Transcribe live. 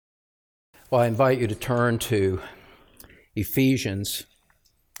Well, I invite you to turn to Ephesians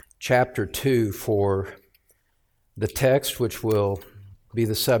chapter 2 for the text which will be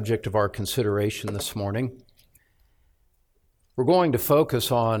the subject of our consideration this morning. We're going to focus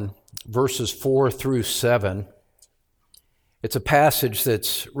on verses 4 through 7. It's a passage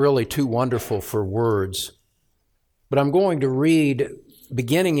that's really too wonderful for words, but I'm going to read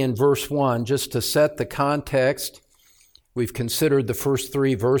beginning in verse 1 just to set the context. We've considered the first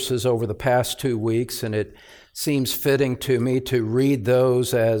 3 verses over the past 2 weeks, and it seems fitting to me to read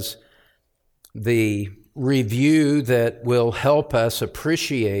those as the review that will help us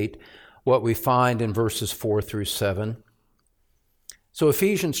appreciate what we find in verses 4 through 7. So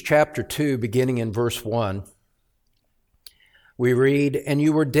Ephesians chapter 2, beginning in verse 1, we read, "And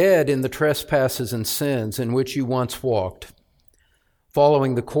you were dead in the trespasses and sins in which you once walked,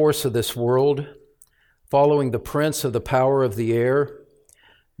 following the course of this world, following the prince of the power of the air,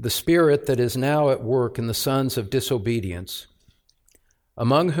 the spirit that is now at work in the sons of disobedience,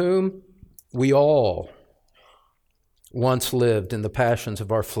 among whom we all once lived in the passions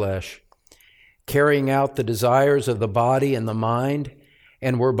of our flesh, carrying out the desires of the body and the mind,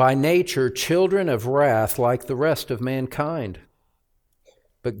 and were by nature children of wrath like the rest of mankind.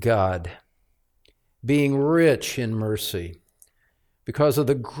 But God, being rich in mercy, because of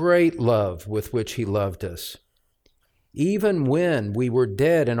the great love with which He loved us, even when we were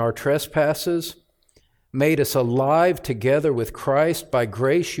dead in our trespasses, made us alive together with Christ. By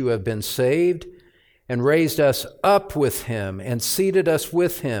grace you have been saved, and raised us up with Him, and seated us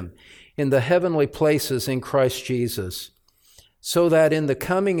with Him in the heavenly places in Christ Jesus, so that in the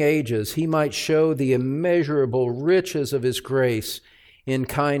coming ages He might show the immeasurable riches of His grace in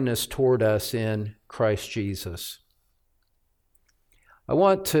kindness toward us in Christ Jesus." I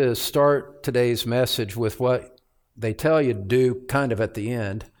want to start today's message with what they tell you to do kind of at the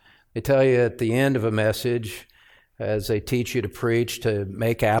end. They tell you at the end of a message, as they teach you to preach, to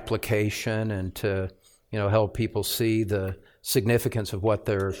make application and to, help people see the significance of what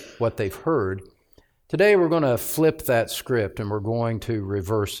they've heard. Today we're going to flip that script and we're going to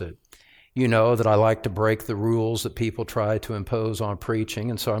reverse it. You know that I like to break the rules that people try to impose on preaching,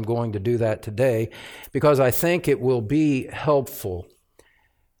 and so I'm going to do that today because I think it will be helpful.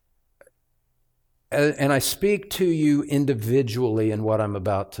 And I speak to you individually in what I'm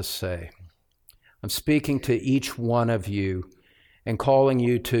about to say. I'm speaking to each one of you and calling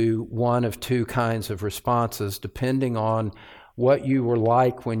you to one of 2 kinds of responses, depending on what you were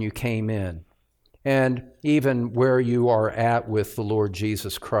like when you came in, and even where you are at with the Lord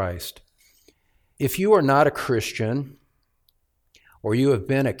Jesus Christ. If you are not a Christian, or you have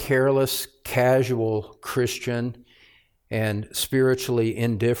been a careless, casual Christian and spiritually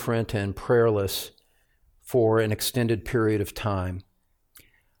indifferent and prayerless for an extended period of time,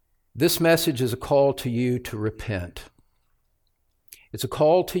 this message is a call to you to repent. It's a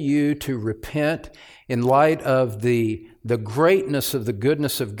call to you to repent in light of the greatness of the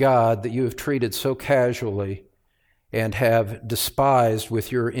goodness of God that you have treated so casually and have despised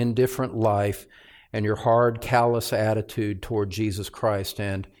with your indifferent life and your hard, callous attitude toward Jesus Christ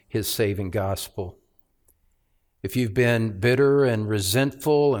and His saving gospel. If you've been bitter and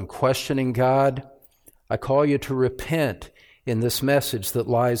resentful and questioning God, I call you to repent in this message that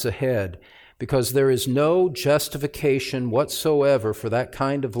lies ahead, because there is no justification whatsoever for that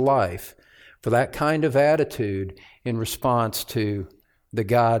kind of life, for that kind of attitude in response to the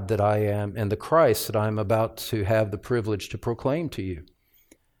God that I am and the Christ that I'm about to have the privilege to proclaim to you.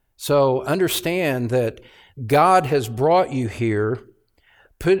 So understand that God has brought you here,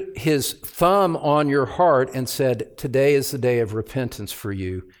 put His thumb on your heart and said, today is the day of repentance for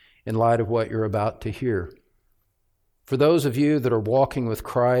you in light of what you're about to hear. For those of you that are walking with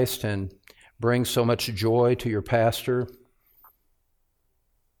Christ and bring so much joy to your pastor,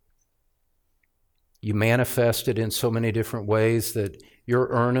 you manifest it in so many different ways that you're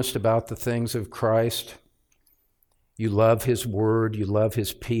earnest about the things of Christ. You love His Word, you love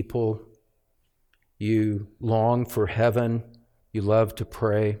His people, you long for heaven, you love to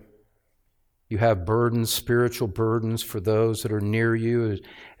pray. You have burdens, spiritual burdens for those that are near you,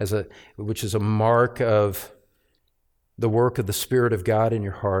 which is a mark of the work of the Spirit of God in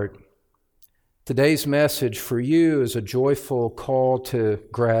your heart. Today's message for you is a joyful call to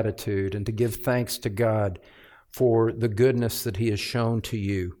gratitude and to give thanks to God for the goodness that He has shown to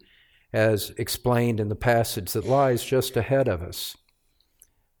you, as explained in the passage that lies just ahead of us.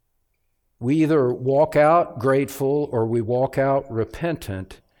 We either walk out grateful or we walk out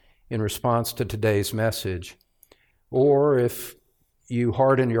repentant in response to today's message. Or if you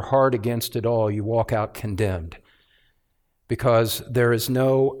harden your heart against it all, you walk out condemned. because there is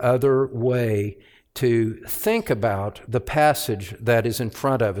no other way to think about the passage that is in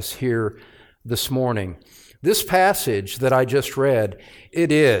front of us here this morning. This passage that I just read,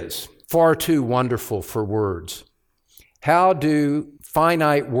 it is far too wonderful for words. How do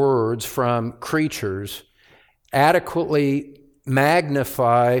finite words from creatures adequately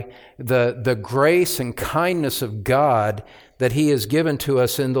magnify the grace and kindness of God that He has given to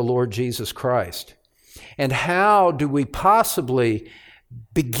us in the Lord Jesus Christ? And how do we possibly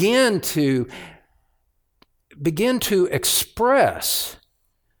begin to express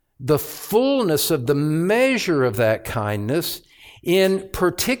the fullness of the measure of that kindness in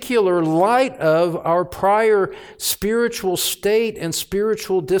particular light of our prior spiritual state and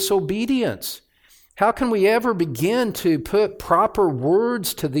spiritual disobedience? How can we ever begin to put proper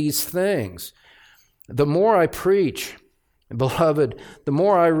words to these things? The more I preach, beloved, the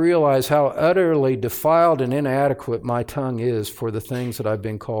more I realize how utterly defiled and inadequate my tongue is for the things that I've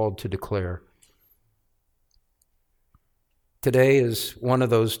been called to declare. Today is one of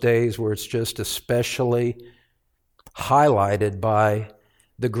those days where it's just especially highlighted by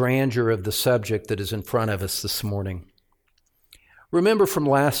the grandeur of the subject that is in front of us this morning. Remember from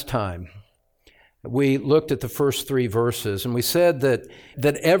last time, we looked at the first 3 verses, and we said that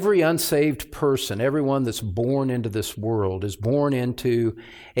every unsaved person, everyone that's born into this world, is born into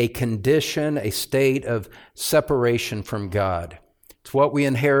a condition, a state of separation from God. It's what we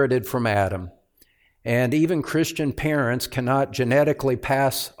inherited from Adam. And even Christian parents cannot genetically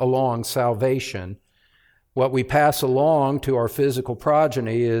pass along salvation. What we pass along to our physical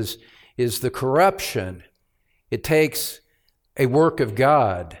progeny is the corruption. It takes a work of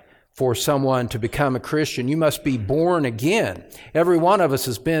God for someone to become a Christian. You must be born again. Every one of us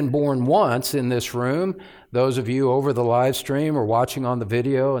has been born once in this room. Those of you over the live stream or watching on the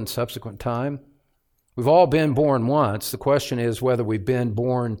video in subsequent time, we've all been born once. The question is whether we've been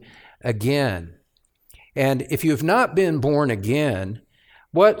born again. And if you have not been born again,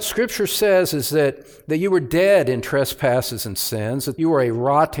 what Scripture says is that you were dead in trespasses and sins, that you were a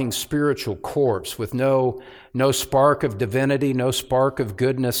rotting spiritual corpse with no spark of divinity, no spark of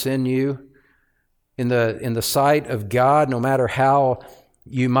goodness in you. In the sight of God, no matter how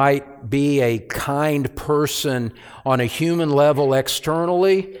you might be a kind person on a human level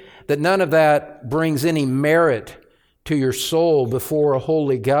externally, that none of that brings any merit to your soul before a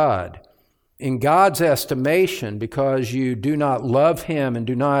holy God. In God's estimation, because you do not love Him and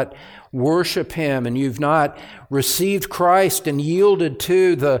do not worship Him, and you've not received Christ and yielded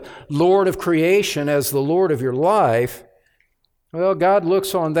to the Lord of creation as the Lord of your life, well, God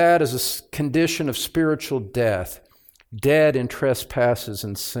looks on that as a condition of spiritual death, dead in trespasses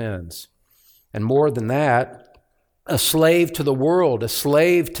and sins. And more than that, a slave to the world, a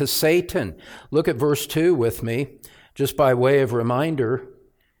slave to Satan. Look at verse 2 with me, just by way of reminder.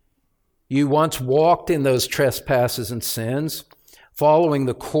 You once walked in those trespasses and sins, following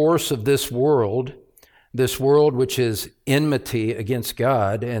the course of this world which is enmity against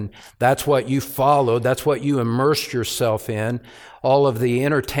God, and that's what you followed, that's what you immersed yourself in, all of the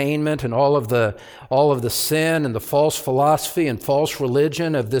entertainment and all of the sin and the false philosophy and false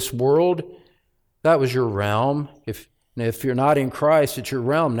religion of this world. That was your realm. If you're not in Christ, it's your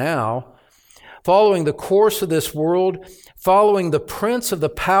realm now. Following the course of this world, following the prince of the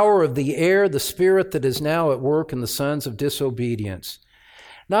power of the air, the spirit that is now at work in the sons of disobedience.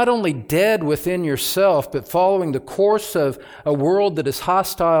 Not only dead within yourself, but following the course of a world that is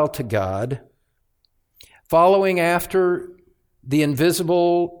hostile to God, following after the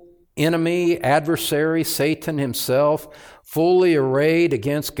invisible enemy, adversary, Satan himself, fully arrayed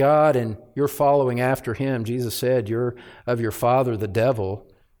against God, and you're following after him. Jesus said, you're of your father, the devil.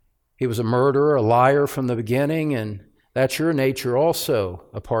 He was a murderer, a liar from the beginning, and that's your nature also,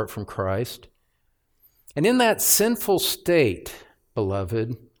 apart from Christ. And in that sinful state,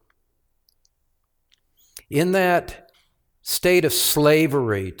 beloved, in that state of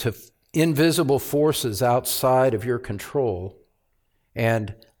slavery to invisible forces outside of your control,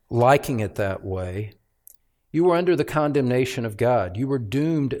 and liking it that way, you were under the condemnation of God. You were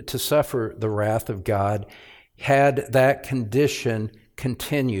doomed to suffer the wrath of God had that condition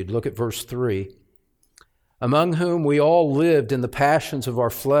continued. Look at verse 3. Among whom we all lived in the passions of our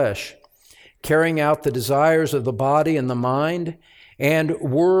flesh, carrying out the desires of the body and the mind, and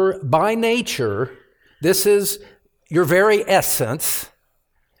were by nature, this is your very essence.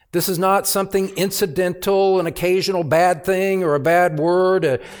 This is not something incidental, an occasional bad thing or a bad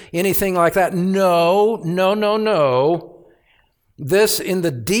word, anything like that. No. This, in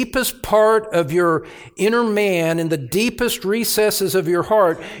the deepest part of your inner man, in the deepest recesses of your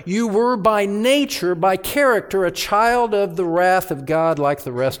heart, you were by nature, by character, a child of the wrath of God like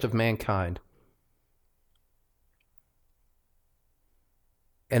the rest of mankind.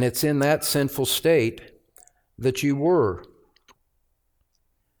 And it's in that sinful state that you were.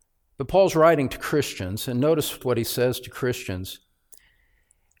 But Paul's writing to Christians, and notice what he says to Christians.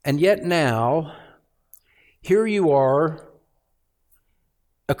 And yet now, here you are,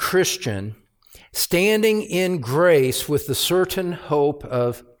 a Christian, standing in grace with the certain hope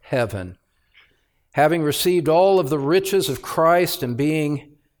of heaven, having received all of the riches of Christ and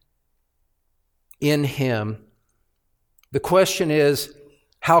being in Him. The question is,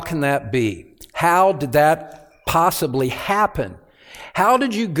 how can that be? How did that possibly happen? How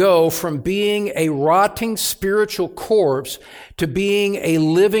did you go from being a rotting spiritual corpse to being a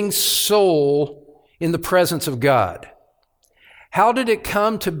living soul in the presence of God? How did it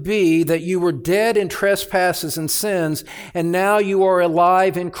come to be that you were dead in trespasses and sins, and now you are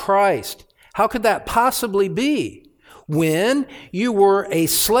alive in Christ? How could that possibly be? When you were a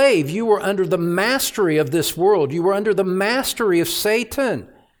slave, you were under the mastery of this world. You were under the mastery of Satan.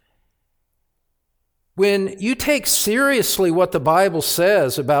 When you take seriously what the Bible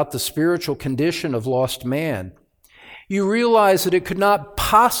says about the spiritual condition of lost man, you realize that it could not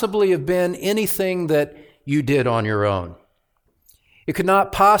possibly have been anything that you did on your own. It could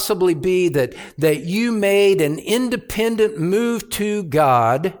not possibly be that you made an independent move to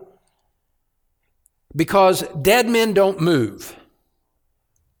God, because dead men don't move.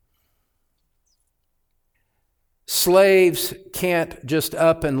 Slaves can't just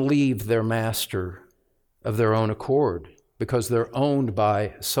up and leave their master of their own accord because they're owned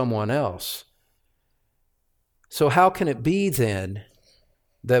by someone else. So how can it be then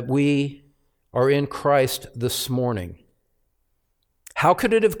that we are in Christ this morning? How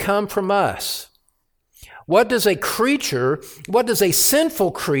could it have come from us? What does a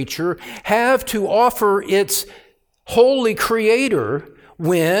sinful creature have to offer its holy Creator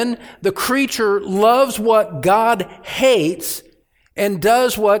when the creature loves what God hates and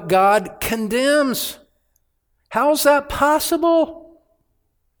does what God condemns? How is that possible?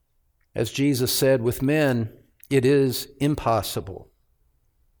 As Jesus said, with men, it is impossible.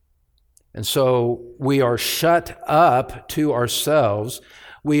 And so we are shut up to ourselves.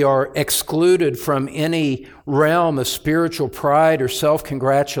 We are excluded from any realm of spiritual pride or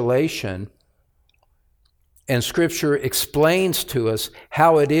self-congratulation. And Scripture explains to us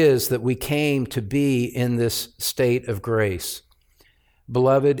how it is that we came to be in this state of grace.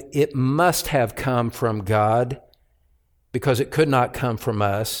 Beloved, it must have come from God because it could not come from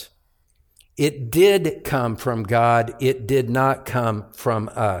us. It did come from God. It did not come from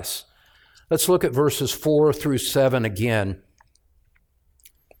us. Let's look at verses 4 through 7 again.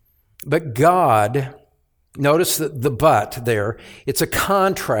 But God, notice the but there, it's a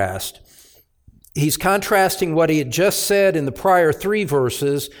contrast. He's contrasting what he had just said in the prior 3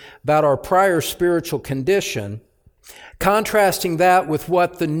 verses about our prior spiritual condition, contrasting that with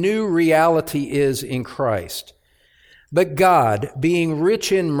what the new reality is in Christ. But God, being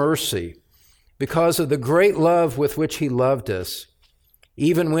rich in mercy, because of the great love with which He loved us,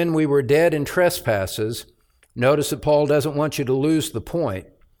 even when we were dead in trespasses, notice that Paul doesn't want you to lose the point.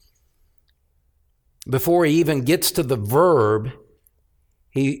 Before he even gets to the verb,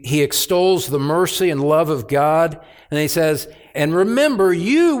 he extols the mercy and love of God, and he says, and remember,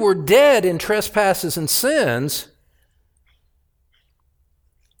 you were dead in trespasses and sins.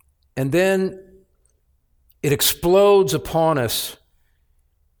 And then it explodes upon us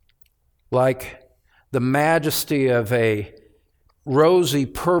like the majesty of a rosy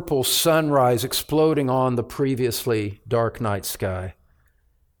purple sunrise exploding on the previously dark night sky.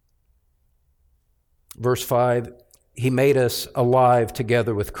 Verse 5, He made us alive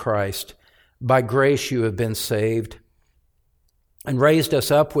together with Christ. By grace you have been saved, and raised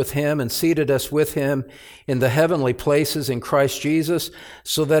us up with Him and seated us with Him in the heavenly places in Christ Jesus,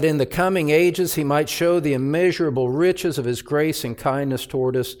 so that in the coming ages He might show the immeasurable riches of His grace and kindness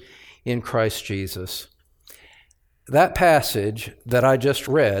toward us in Christ Jesus. That passage that I just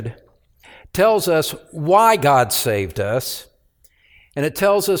read tells us why God saved us, and it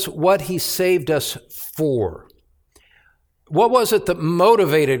tells us what He saved us for. What was it that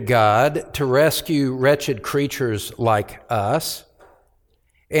motivated God to rescue wretched creatures like us?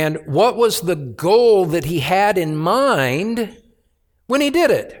 And what was the goal that He had in mind when He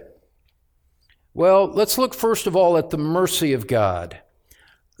did it? Well, let's look first of all at the mercy of God.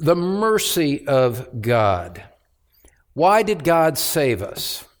 The mercy of God. Why did God save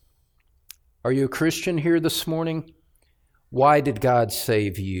us? Are you a Christian here this morning? why did God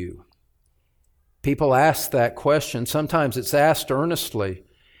save you? People ask that question. Sometimes it's asked earnestly,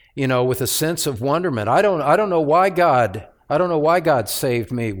 with a sense of wonderment. I don't know why God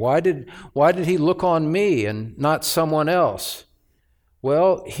saved me. Why did he look on me and not someone else?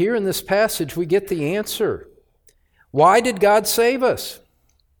 Well, here in this passage we get the answer. Why did God save us?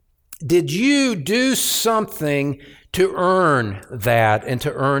 Did you do something to earn that and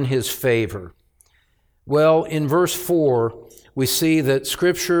to earn his favor? Well, in verse 4, we see that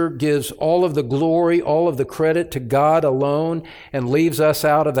Scripture gives all of the glory, all of the credit to God alone, and leaves us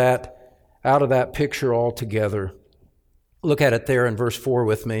out of that picture altogether. Look at it there in verse 4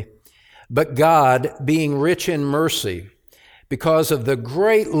 with me. But God, being rich in mercy, because of the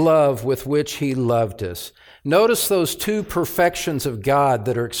great love with which he loved us. Notice those two perfections of God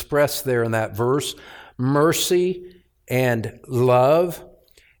that are expressed there in that verse, mercy and love.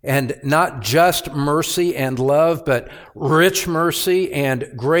 And not just mercy and love, but rich mercy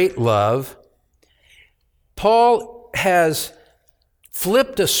and great love. Paul has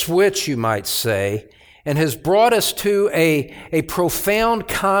flipped a switch, you might say, and has brought us to a profound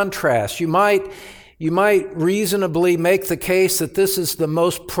contrast. You might reasonably make the case that this is the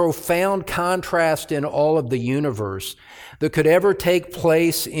most profound contrast in all of the universe that could ever take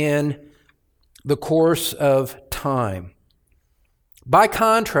place in the course of time. By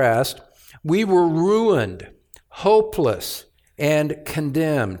contrast, we were ruined, hopeless, and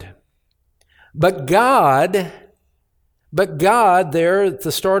condemned. But God, there at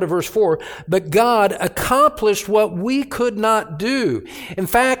the start of verse 4, but God accomplished what we could not do. In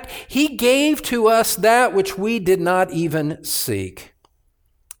fact, he gave to us that which we did not even seek.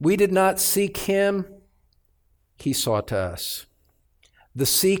 We did not seek him, he sought us. The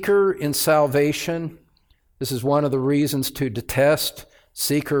seeker in salvation, this is one of the reasons to detest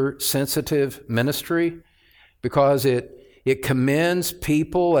seeker-sensitive ministry, because it commends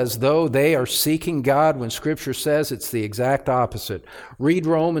people as though they are seeking God when Scripture says it's the exact opposite. Read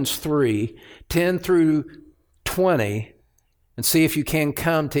Romans 3:10 through 20, and see if you can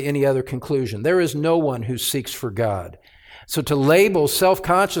come to any other conclusion. There is no one who seeks for God. So to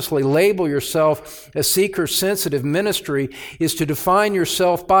self-consciously label yourself as seeker-sensitive ministry is to define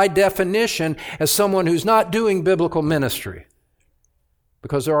yourself by definition as someone who's not doing biblical ministry,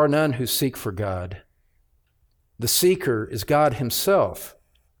 because there are none who seek for God. The seeker is God himself.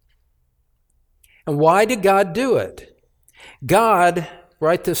 And why did God do it? God,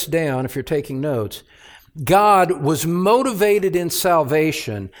 write this down if you're taking notes, God was motivated in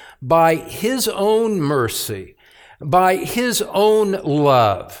salvation by his own mercy, by his own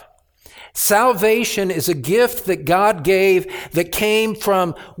love. Salvation is a gift that God gave that came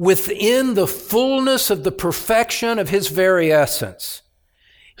from within the fullness of the perfection of his very essence,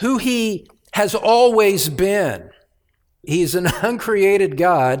 who he has always been. He's an uncreated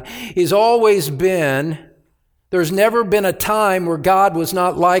God. He's always been. There's never been a time where God was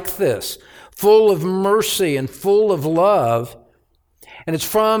not like this, full of mercy and full of love. And it's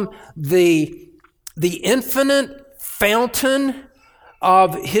from the infinite fountain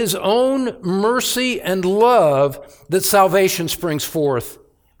of his own mercy and love that salvation springs forth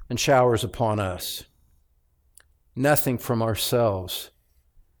and showers upon us. Nothing from ourselves.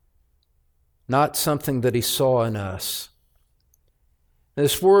 Not something that he saw in us.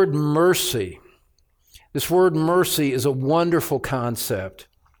 This word mercy is a wonderful concept.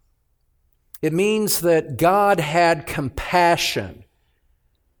 It means that God had compassion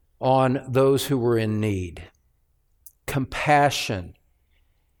on those who were in need. Compassion.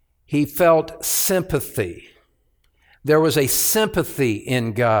 He felt sympathy. There was a sympathy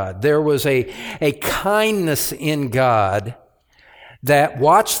in God. There was a kindness in God that,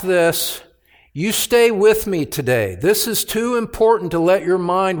 watch this, you stay with me today. This is too important to let your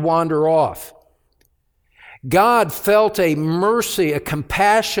mind wander off. God felt a mercy, a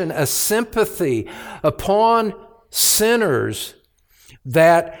compassion, a sympathy upon sinners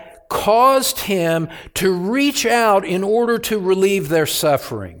that caused him to reach out in order to relieve their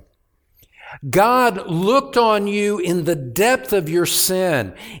suffering. God looked on you in the depth of your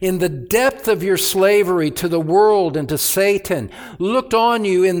sin, in the depth of your slavery to the world and to Satan, looked on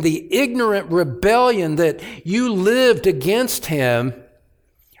you in the ignorant rebellion that you lived against him,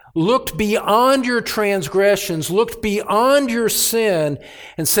 looked beyond your transgressions, looked beyond your sin,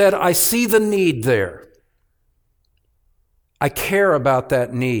 and said, I see the need there. I care about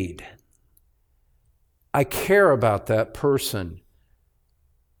that need. I care about that person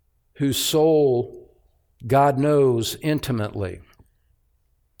whose soul God knows intimately.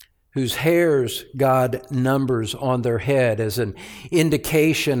 whose hairs God numbers on their head as an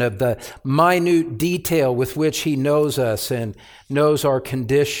indication of the minute detail with which He knows us and knows our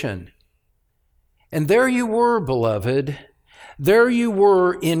condition. And there you were, beloved. There you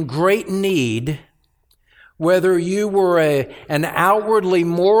were in great need, whether you were an outwardly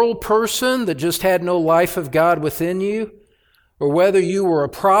moral person that just had no life of God within you, or whether you were a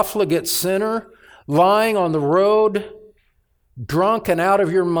profligate sinner lying on the road, drunk and out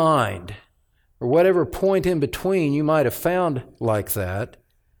of your mind, or whatever point in between you might have found like that.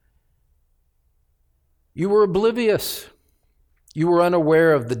 You were oblivious. You were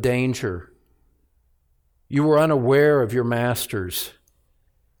unaware of the danger. You were unaware of your masters.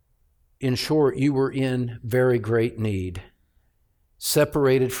 In short, you were in very great need,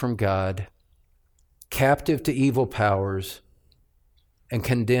 separated from God, captive to evil powers, and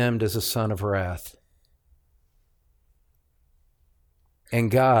condemned as a son of wrath.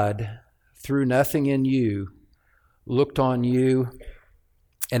 And God, through nothing in you, looked on you,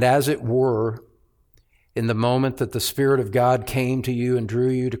 and as it were, in the moment that the Spirit of God came to you and drew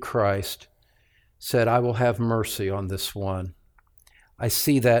you to Christ, said, I will have mercy on this one. I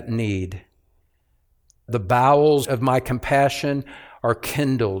see that need. The bowels of my compassion are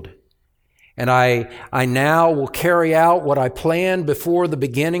kindled, and I now will carry out what I planned before the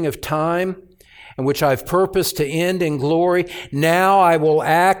beginning of time, and which I've purposed to end in glory. Now I will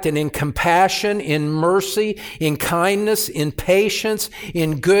act, and in compassion, in mercy, in kindness, in patience,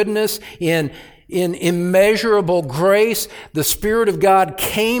 in goodness, in immeasurable grace, the Spirit of God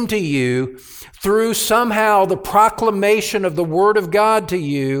came to you through somehow the proclamation of the Word of God to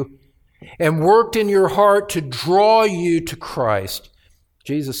you and worked in your heart to draw you to Christ.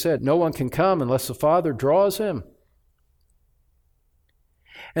 Jesus said, no one can come unless the Father draws him.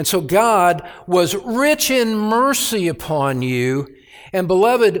 And so God was rich in mercy upon you. And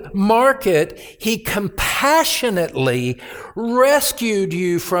beloved, mark it, He compassionately rescued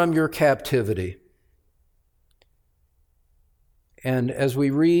you from your captivity. And as we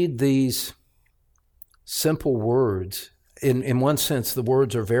read these simple words, in one sense, the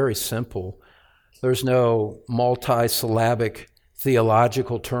words are very simple. There's no multi-syllabic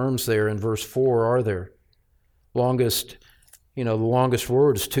theological terms there in verse 4, are there? The longest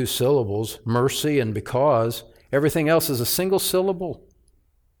word is 2 syllables, mercy and because. Everything else is a single syllable.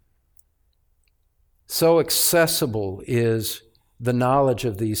 So accessible is the knowledge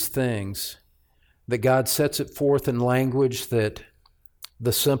of these things that God sets it forth in language that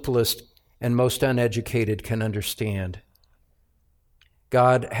the simplest and most uneducated can understand.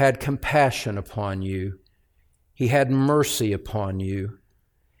 God had compassion upon you. He had mercy upon you.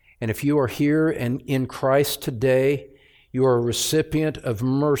 And if you are here and in Christ today, you are a recipient of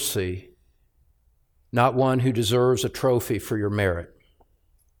mercy, not one who deserves a trophy for your merit.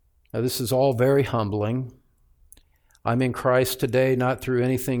 Now, this is all very humbling. I'm in Christ today, not through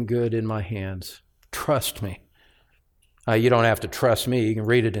anything good in my hands. Trust me. You don't have to trust me. You can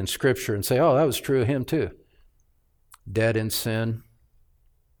read it in Scripture and say, oh, that was true of him too. Dead in sin.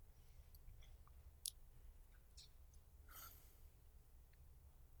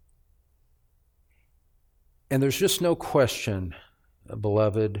 And there's just no question,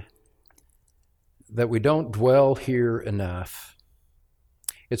 beloved, that we don't dwell here enough.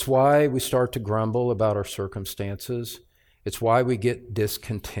 It's why we start to grumble about our circumstances. It's why we get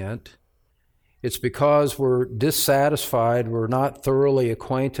discontent. It's because we're dissatisfied, we're not thoroughly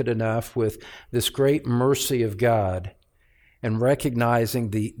acquainted enough with this great mercy of God and recognizing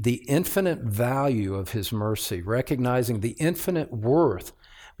the infinite value of His mercy, recognizing the infinite worth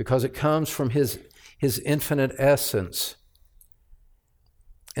because it comes from His infinite essence.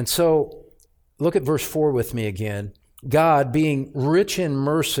 And so, look at verse 4 with me again. God, being rich in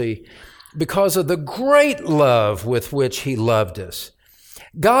mercy, because of the great love with which He loved us.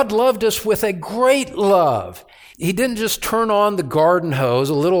 God loved us with a great love. He didn't just turn on the garden hose,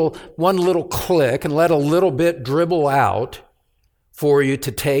 one little click, and let a little bit dribble out for you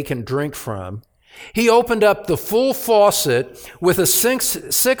to take and drink from. He opened up the full faucet with a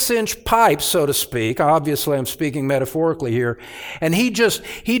 6-inch pipe, so to speak. Obviously, I'm speaking metaphorically here. And he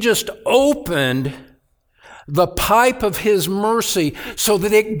just opened the pipe of His mercy so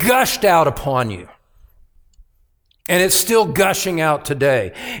that it gushed out upon you. And it's still gushing out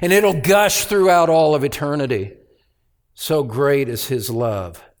today. And it'll gush throughout all of eternity. So great is His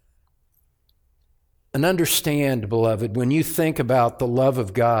love. And understand, beloved, when you think about the love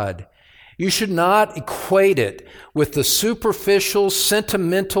of God, you should not equate it with the superficial,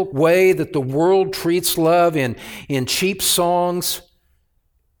 sentimental way that the world treats love in cheap songs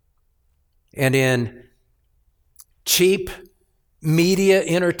and in cheap media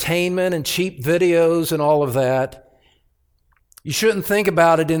entertainment and cheap videos and all of that. You shouldn't think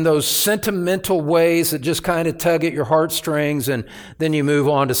about it in those sentimental ways that just kind of tug at your heartstrings and then you move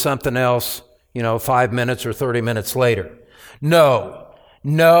on to something else, 5 minutes or 30 minutes later. No.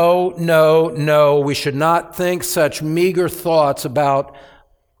 We should not think such meager thoughts about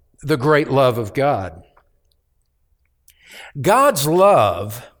the great love of God. God's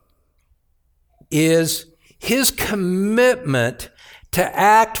love is His commitment to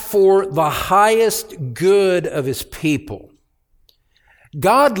act for the highest good of His people.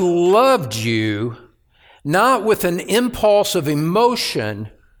 God loved you not with an impulse of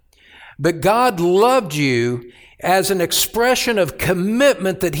emotion, but God loved you as an expression of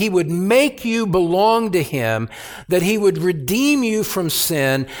commitment that He would make you belong to Him, that He would redeem you from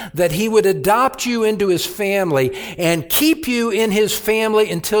sin, that He would adopt you into His family and keep you in His family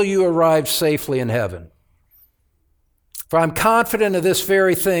until you arrive safely in heaven. For I'm confident of this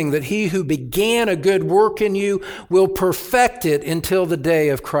very thing, that He who began a good work in you will perfect it until the day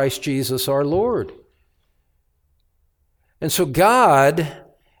of Christ Jesus our Lord. And so God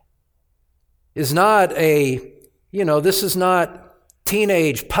is not this is not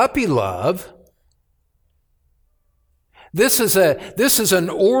teenage puppy love. This is an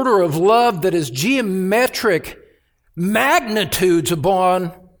order of love that is geometric magnitudes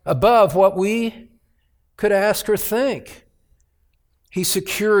above what we could ask or think. He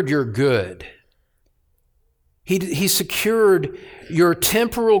secured your good. He secured your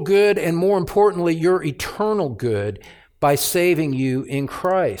temporal good and, more importantly, your eternal good by saving you in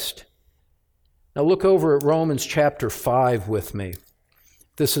Christ. Now look over at Romans chapter 5 with me.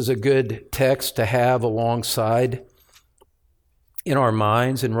 This is a good text to have alongside in our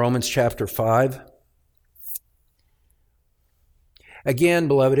minds in Romans chapter 5. Again,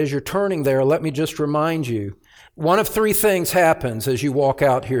 beloved, as you're turning there, let me just remind you, one of three things happens as you walk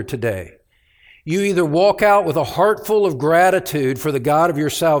out here today. You either walk out with a heart full of gratitude for the God of your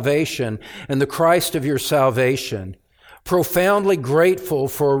salvation and the Christ of your salvation, profoundly grateful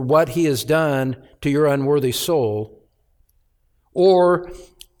for what He has done to your unworthy soul, or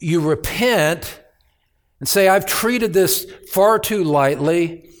you repent and say, I've treated this far too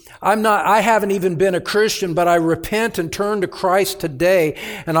lightly. I haven't even been a Christian, but I repent and turn to Christ today,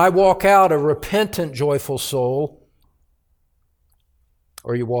 and I walk out a repentant, joyful soul.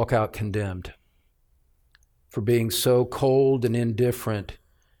 Or you walk out condemned for being so cold and indifferent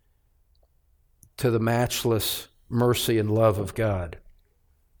to the matchless mercy and love of God.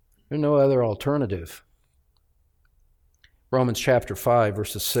 There's no other alternative. Romans chapter 5,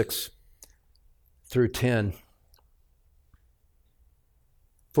 verses 6 through 10.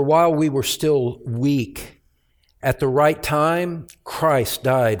 For while we were still weak, at the right time, Christ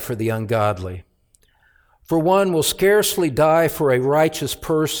died for the ungodly. For one will scarcely die for a righteous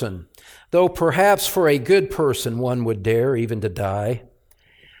person, though perhaps for a good person one would dare even to die.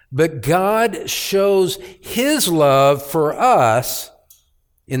 But God shows His love for us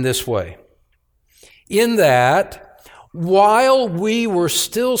in this way, in that while we were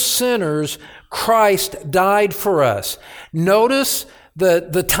still sinners, Christ died for us. Notice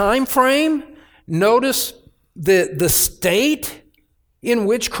the time frame. Notice the state in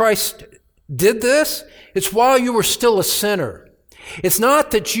which Christ did this. It's while you were still a sinner. It's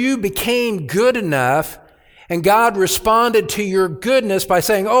not that you became good enough and God responded to your goodness by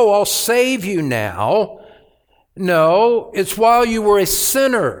saying, oh, I'll save you now. No, it's while you were a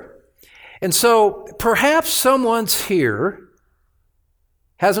sinner. And so perhaps someone's here,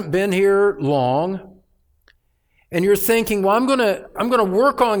 hasn't been here long, and you're thinking, well, I'm going to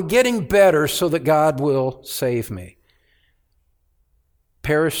work on getting better so that God will save me.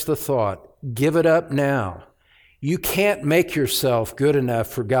 Perish the thought. Give it up now. You can't make yourself good enough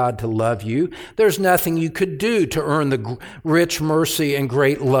for God to love you. There's nothing you could do to earn the rich mercy and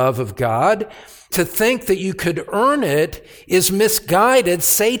great love of God. To think that you could earn it is misguided.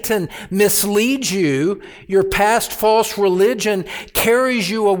 Satan misleads you. Your past false religion carries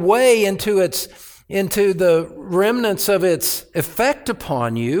you away into the remnants of its effect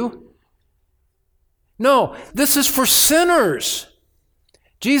upon you. No, this is for sinners.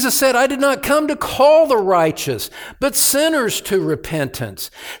 Jesus said, I did not come to call the righteous, but sinners to repentance.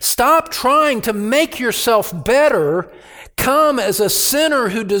 Stop trying to make yourself better. Come as a sinner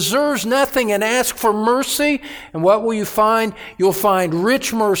who deserves nothing and ask for mercy. And what will you find? You'll find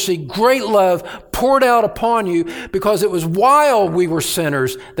rich mercy, great love poured out upon you, because it was while we were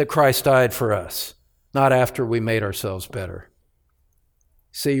sinners that Christ died for us, not after we made ourselves better.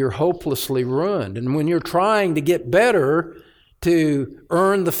 See, you're hopelessly ruined. And when you're trying to get better, to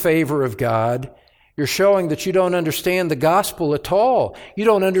earn the favor of God, You're showing that you don't understand the gospel at all. You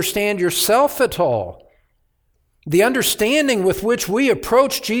don't understand yourself at all. The understanding with which we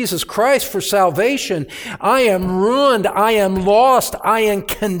approach Jesus Christ for salvation, I am ruined, I am lost, I am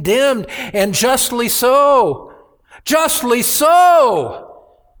condemned, and justly so. Justly so.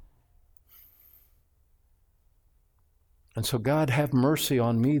 And so God, have mercy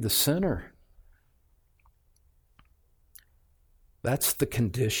on me, the sinner. That's the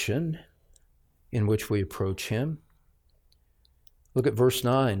condition in which we approach Him. Look at verse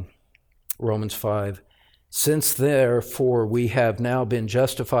 9, Romans 5. Since therefore we have now been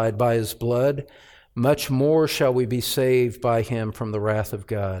justified by His blood, much more shall we be saved by Him from the wrath of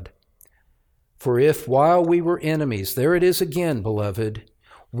God. For if while we were enemies, there it is again, beloved,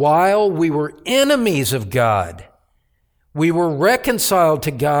 while we were enemies of God, we were reconciled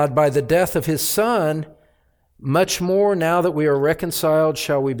to God by the death of His Son, much more now that we are reconciled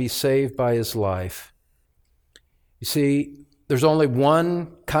shall we be saved by His life. You see, there's only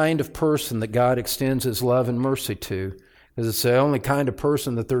one kind of person that God extends His love and mercy to, because it's the only kind of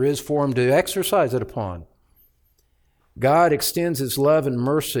person that there is for Him to exercise it upon. God extends His love and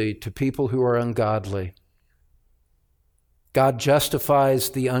mercy to people who are ungodly. God justifies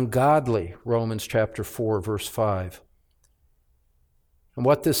the ungodly, Romans chapter 4, verse 5. And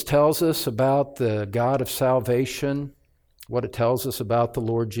what this tells us about the God of salvation, what it tells us about the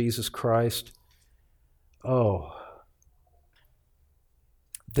Lord Jesus Christ, the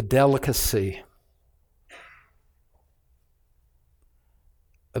delicacy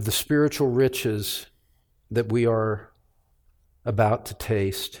of the spiritual riches that we are about to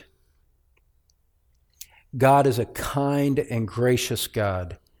taste. God is a kind and gracious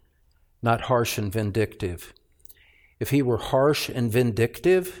God, not harsh and vindictive. If He were harsh and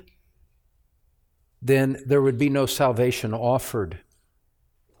vindictive, then there would be no salvation offered.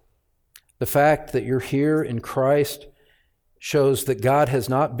 The fact that you're here in Christ shows that God has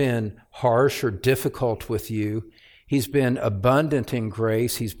not been harsh or difficult with you. He's been abundant in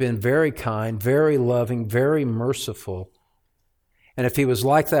grace. He's been very kind, very loving, very merciful. And if He was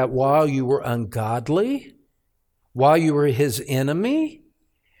like that while you were ungodly, while you were His enemy,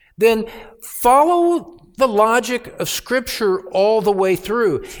 then follow the logic of Scripture all the way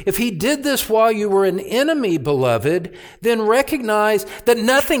through. If He did this while you were an enemy, beloved, then recognize that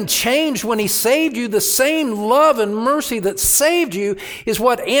nothing changed when He saved you. The same love and mercy that saved you is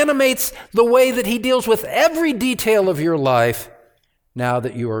what animates the way that He deals with every detail of your life now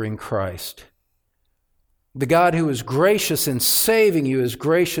that you are in Christ. The God who is gracious in saving you is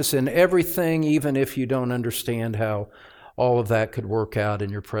gracious in everything, even if you don't understand how all of that could work out in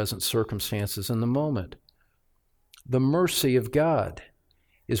your present circumstances in the moment. The mercy of God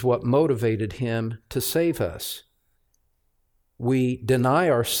is what motivated Him to save us. We deny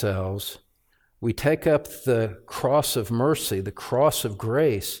ourselves, we take up the cross of mercy, the cross of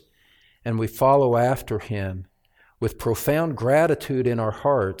grace, and we follow after Him with profound gratitude in our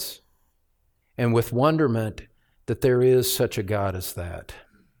hearts and with wonderment that there is such a God as that.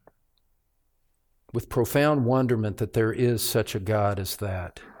 With profound wonderment that there is such a God as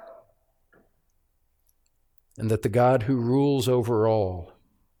that. And that the God who rules over all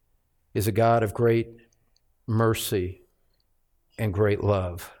is a God of great mercy and great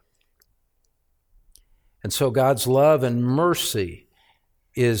love. And so God's love and mercy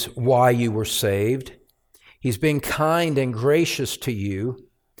is why you were saved. He's being kind and gracious to you.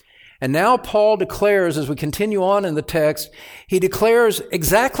 And now Paul declares, as we continue on in the text, he declares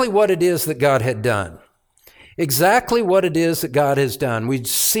exactly what it is that God had done. Exactly what it is that God has done. We've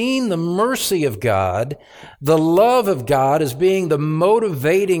seen the mercy of God, the love of God as being the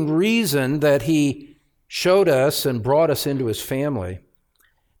motivating reason that He showed us and brought us into His family.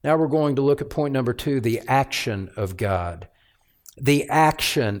 Now we're going to look at point number 2, the action of God. The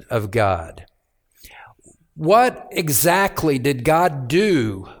action of God. What exactly did God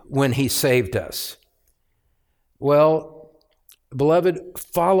do when He saved us? Well, beloved,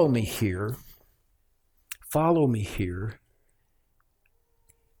 follow me here. Follow me here.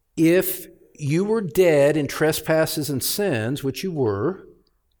 If you were dead in trespasses and sins, which you were,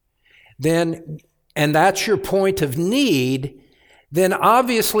 then, and that's your point of need, then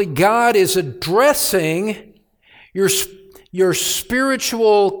obviously God is addressing your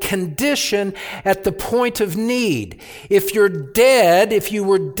spiritual condition at the point of need. If you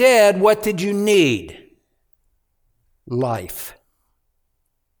were dead, what did you need? Life.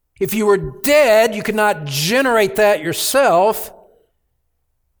 If you were dead, you could not generate that yourself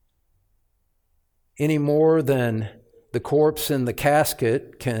any more than the corpse in the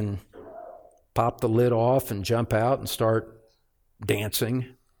casket can pop the lid off and jump out and start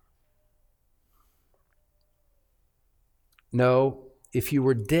dancing. No, if you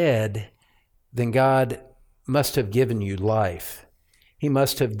were dead, then God must have given you life. He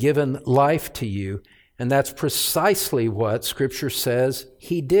must have given life to you, and that's precisely what Scripture says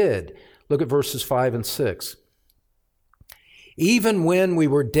He did. Look at verses 5 and 6. Even when we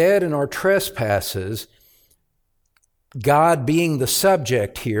were dead in our trespasses, God being the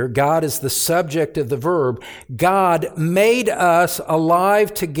subject here, God is the subject of the verb, God made us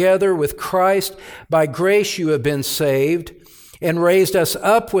alive together with Christ. By grace you have been saved, and raised us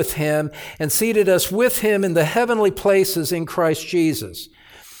up with Him, and seated us with Him in the heavenly places in Christ Jesus.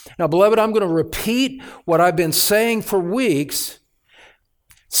 Now, beloved, I'm going to repeat what I've been saying for weeks.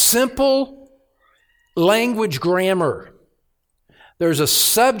 Simple language grammar. There's a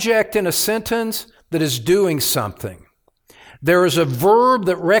subject in a sentence that is doing something. There is a verb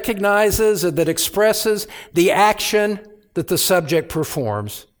that recognizes and that expresses the action that the subject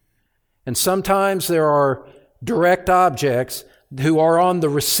performs. And sometimes there are direct objects who are on the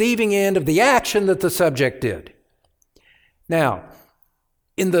receiving end of the action that the subject did. Now,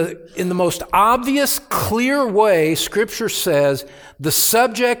 in the most obvious, clear way, Scripture says the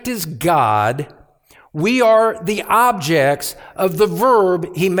subject is God. We are the objects of the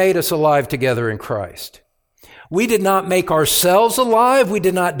verb He made us alive together in Christ. We did not make ourselves alive. We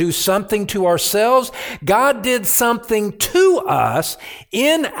did not do something to ourselves. God did something to us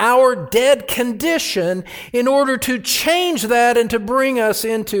in our dead condition in order to change that and to bring us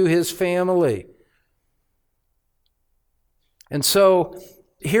into His family. And so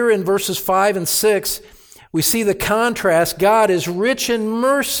here in verses 5 and 6, we see the contrast. God is rich in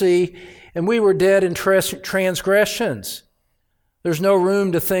mercy, and we were dead in transgressions. There's no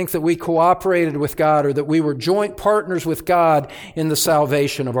room to think that we cooperated with God or that we were joint partners with God in the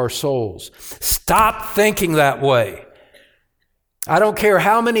salvation of our souls. Stop thinking that way. I don't care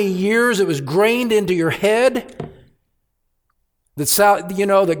how many years it was grained into your head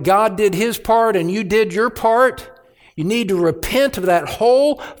that God did His part and you did your part. You need to repent of that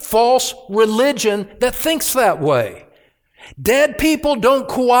whole false religion that thinks that way. Dead people don't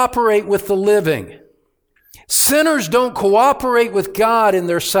cooperate with the living. Sinners don't cooperate with God in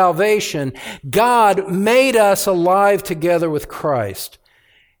their salvation. God made us alive together with Christ.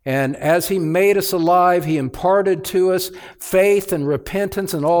 And as He made us alive, He imparted to us faith and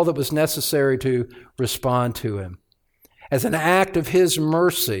repentance and all that was necessary to respond to Him. As an act of His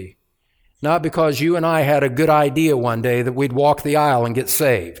mercy, not because you and I had a good idea one day that we'd walk the aisle and get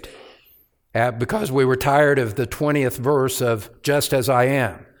saved, because we were tired of the 20th verse of just as I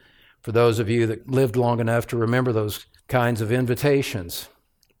am. For those of you that lived long enough to remember those kinds of invitations.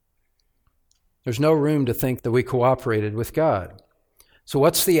 There's no room to think that we cooperated with God. So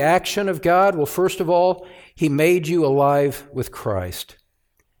what's the action of God? Well, first of all, He made you alive with Christ.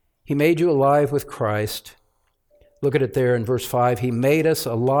 He made you alive with Christ. Look at it there in verse 5. He made us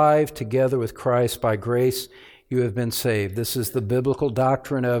alive together with Christ. By grace you have been saved. This is the biblical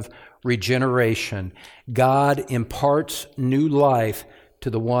doctrine of regeneration. God imparts new life to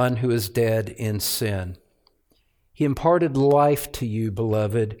the one who is dead in sin. He imparted life to you,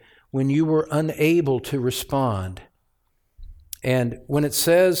 beloved, when you were unable to respond. And when it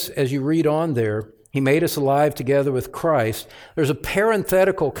says, as you read on there, He made us alive together with Christ, there's a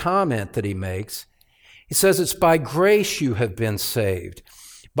parenthetical comment that He makes. He says, it's by grace you have been saved.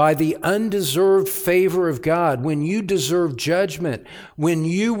 By the undeserved favor of God, when you deserved judgment, when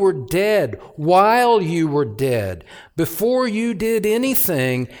you were dead, while you were dead, before you did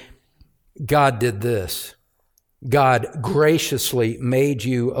anything, God did this. God graciously made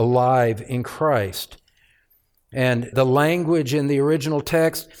you alive in Christ. And the language in the original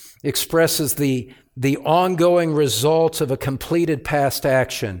text expresses the ongoing results of a completed past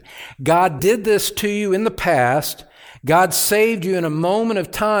action. God did this to you in the past. God saved you in a moment of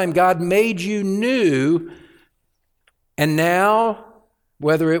time. God made you new. And now,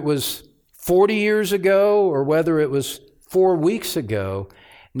 whether it was 40 years ago or whether it was 4 weeks ago,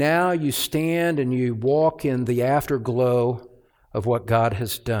 now you stand and you walk in the afterglow of what God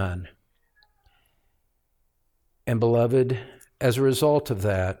has done. And beloved, as a result of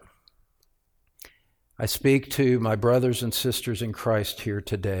that, I speak to my brothers and sisters in Christ here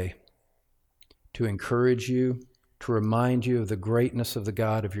today to encourage you, to remind you of the greatness of the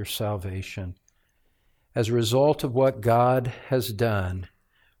God of your salvation. As a result of what God has done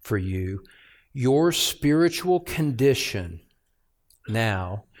for you, your spiritual condition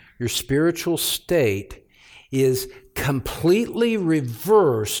now, your spiritual state is completely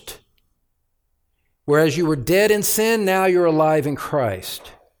reversed. Whereas you were dead in sin, now you're alive in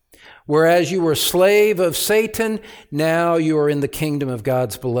Christ. Whereas you were a slave of Satan, now you are in the kingdom of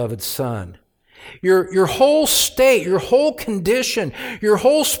God's beloved Son. Your whole state, your whole condition, your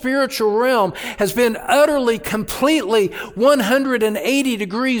whole spiritual realm has been utterly, completely 180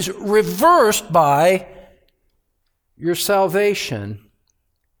 degrees reversed by your salvation.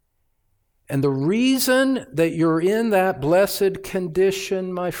 And the reason that you're in that blessed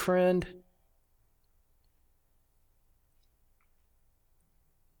condition, my friend,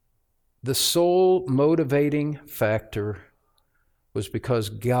 the sole motivating factor was because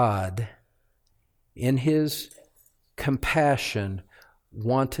God, in His compassion,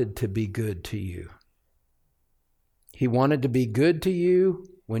 wanted to be good to you. He wanted to be good to you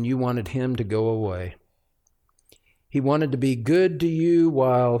when you wanted Him to go away. He wanted to be good to you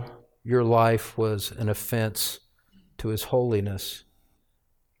while your life was an offense to His holiness.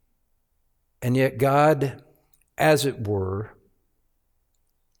 And yet God, as it were,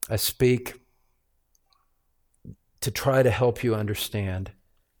 I speak to try to help you understand.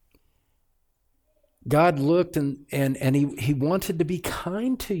 God looked and he wanted to be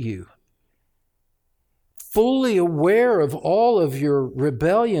kind to you. Fully aware of all of your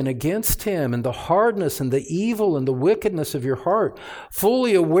rebellion against Him and the hardness and the evil and the wickedness of your heart.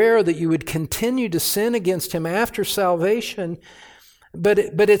 Fully aware that you would continue to sin against Him after salvation. But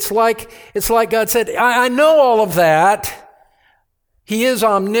it's like God said, I know all of that. He is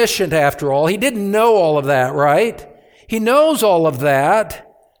omniscient after all. He didn't know all of that, right? He knows all of that.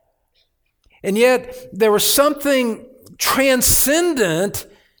 And yet there was something transcendent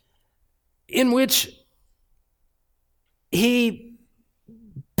in which He,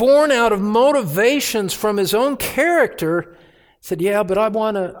 born out of motivations from His own character, said, yeah, but I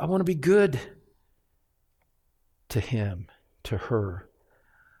want to be good to him, to her.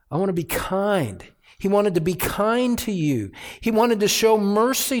 I want to be kind. He wanted to be kind to you. He wanted to show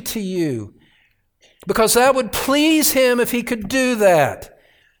mercy to you because that would please Him if He could do that.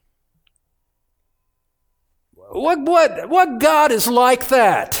 What God is like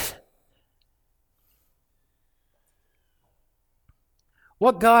that?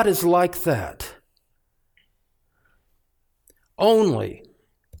 What God is like that? Only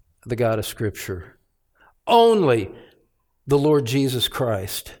the God of Scripture. Only the Lord Jesus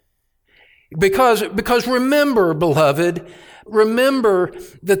Christ. Because remember, beloved, remember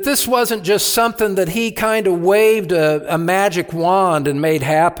that this wasn't just something that He kind of waved a magic wand and made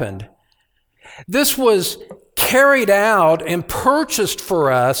happen. This was carried out and purchased for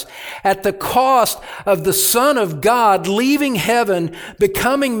us at the cost of the Son of God leaving heaven,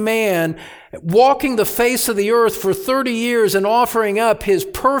 becoming man, walking the face of the earth for 30 years and offering up His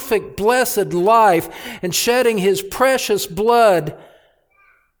perfect, blessed life and shedding His precious blood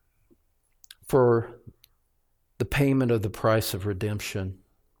for the payment of the price of redemption,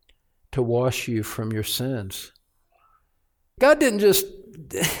 to wash you from your sins. God didn't just,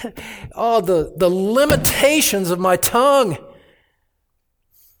 the limitations of my tongue.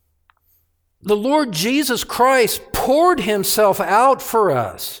 The Lord Jesus Christ poured Himself out for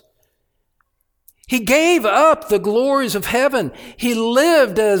us. He gave up the glories of heaven. He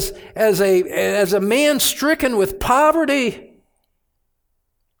lived as a man stricken with poverty.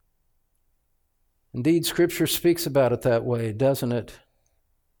 Indeed, Scripture speaks about it that way, doesn't it?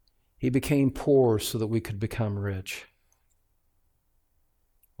 He became poor so that we could become rich.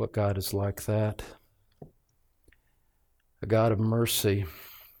 What God is like that? A God of mercy,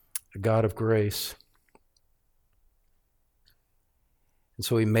 a God of grace. And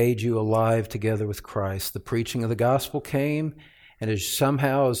so He made you alive together with Christ. The preaching of the gospel came, and as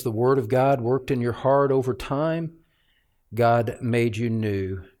the Word of God worked in your heart over time, God made you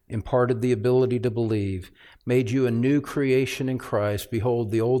new, imparted the ability to believe, made you a new creation in Christ. Behold,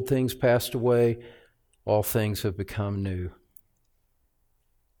 the old things passed away, all things have become new.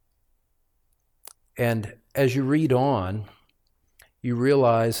 And as you read on, you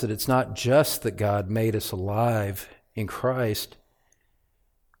realize that it's not just that God made us alive in Christ.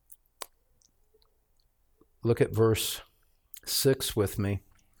 Look at verse 6 with me.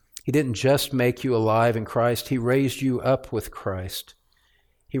 He didn't just make you alive in Christ, He raised you up with Christ.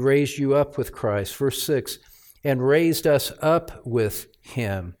 He raised you up with Christ. Verse 6, and raised us up with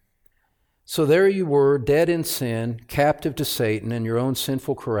Him. So there you were, dead in sin, captive to Satan and your own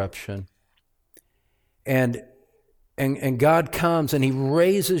sinful corruption. And God comes and He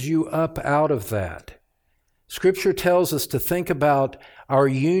raises you up out of that. Scripture tells us to think about our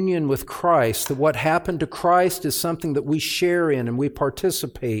union with Christ, that what happened to Christ is something that we share in and we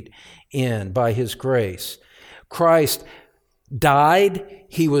participate in by His grace. Christ died,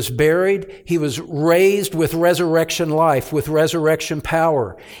 he was buried, he was raised with resurrection life, with resurrection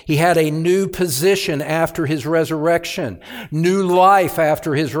power. He had a new position after his resurrection, new life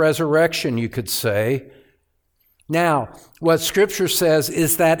after his resurrection, you could say. Now, what Scripture says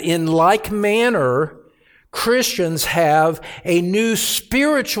is that in like manner, Christians have a new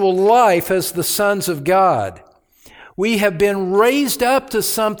spiritual life as the sons of God. We have been raised up to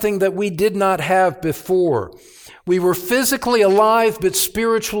something that we did not have before. We were physically alive but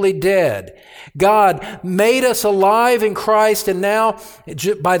spiritually dead. God made us alive in Christ, and now,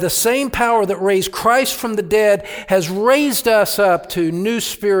 by the same power that raised Christ from the dead, has raised us up to new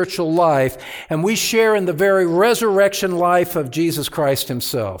spiritual life, and we share in the very resurrection life of Jesus Christ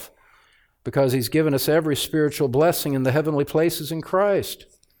himself, because he's given us every spiritual blessing in the heavenly places in Christ.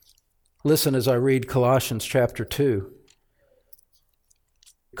 Listen as I read Colossians chapter 2.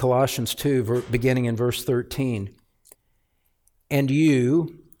 Colossians 2, beginning in verse 13. And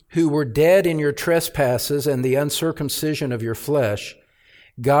you, who were dead in your trespasses and the uncircumcision of your flesh,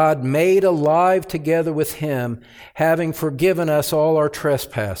 God made alive together with him, having forgiven us all our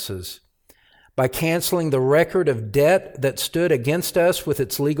trespasses, by canceling the record of debt that stood against us with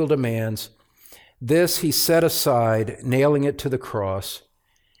its legal demands. This he set aside, nailing it to the cross.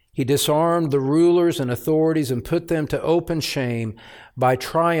 He disarmed the rulers and authorities and put them to open shame by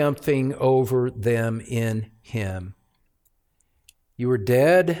triumphing over them in him. You were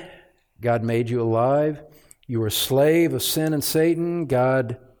dead, God made you alive. You were a slave of sin and Satan.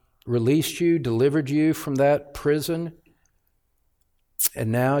 God released you, delivered you from that prison.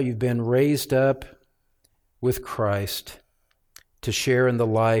 And now you've been raised up with Christ to share in the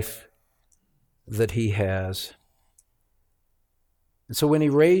life that he has. And so when he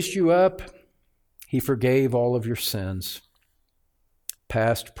raised you up, he forgave all of your sins.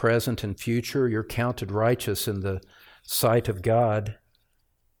 Past, present, and future, you're counted righteous in the sight of God.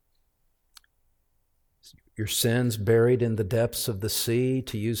 Your sins buried in the depths of the sea,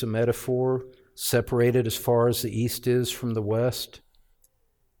 to use a metaphor, separated as far as the east is from the west.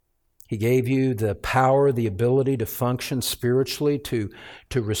 He gave you the power, the ability to function spiritually, to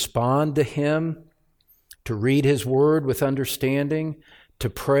respond to him, to read his word with understanding, to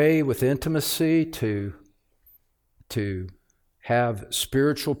pray with intimacy, to have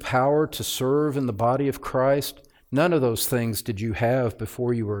spiritual power to serve in the body of Christ. None of those things did you have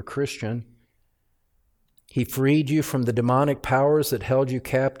before you were a Christian. He freed you from the demonic powers that held you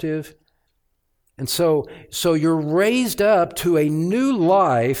captive. And so you're raised up to a new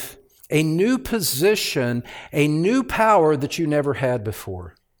life, a new position, a new power that you never had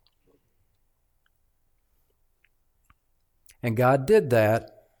before. And God did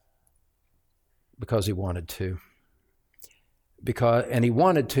that because he wanted to. And he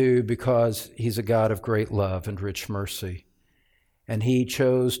wanted to because he's a God of great love and rich mercy. And he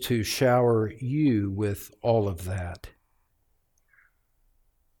chose to shower you with all of that.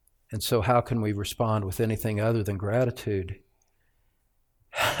 And so how can we respond with anything other than gratitude?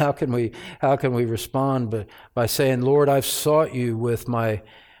 How can we respond by saying, Lord, I've sought you with my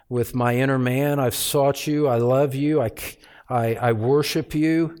inner man. I've sought you. I love you. I worship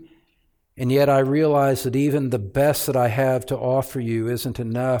you. And yet I realize that even the best that I have to offer you isn't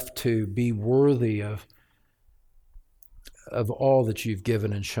enough to be worthy of all that you've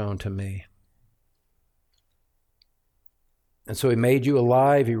given and shown to me. And so he made you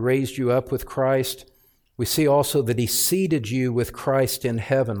alive. He raised you up with Christ. We see also that he seated you with Christ in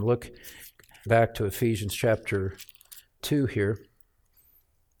heaven. Look back to Ephesians chapter 2 here.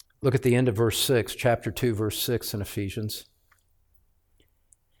 Look at the end of verse 6, chapter 2, verse 6 in Ephesians.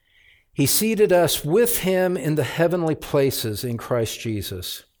 He seated us with him in the heavenly places in Christ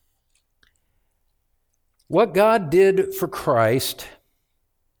Jesus. What God did for Christ,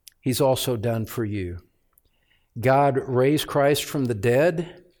 he's also done for you. God raised Christ from the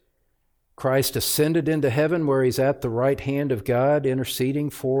dead. Christ ascended into heaven where he's at the right hand of God, interceding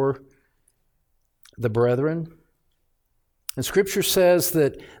for the brethren. And Scripture says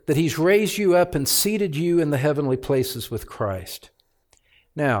that he's raised you up and seated you in the heavenly places with Christ.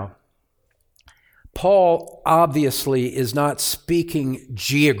 Now, Paul obviously is not speaking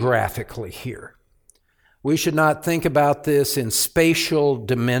geographically here. We should not think about this in spatial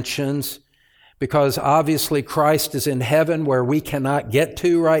dimensions, because obviously Christ is in heaven where we cannot get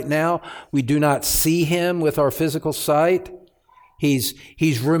to right now. We do not see him with our physical sight. He's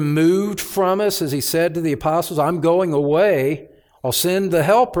removed from us, as he said to the apostles, I'm going away. I'll send the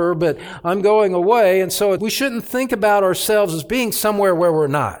helper, but I'm going away. And so we shouldn't think about ourselves as being somewhere where we're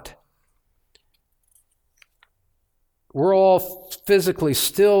not. We're all physically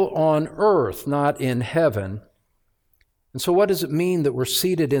still on earth, not in heaven. And so what does it mean that we're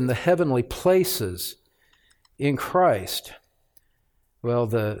seated in the heavenly places in Christ? Well,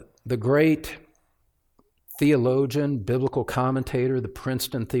 the great theologian, biblical commentator, the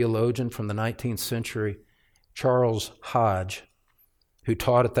Princeton theologian from the 19th century, Charles Hodge, who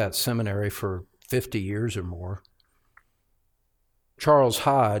taught at that seminary for 50 years or more. Charles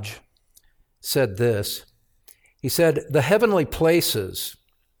Hodge said this. He said, "The heavenly places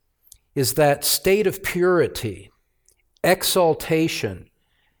is that state of purity, exaltation,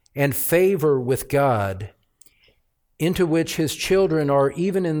 and favor with God into which His children are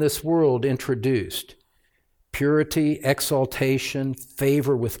even in this world introduced. Purity, exaltation,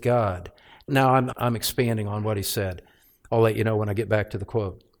 favor with God." Now I'm expanding on what he said. I'll let you know when I get back to the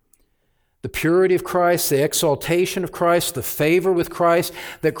quote. The purity of Christ, the exaltation of Christ, the favor with Christ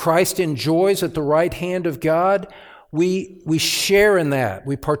that Christ enjoys at the right hand of God, we share in that.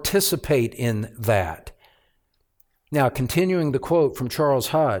 We participate in that. Now, continuing the quote from Charles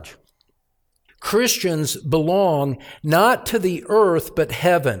Hodge, Christians belong not to the earth but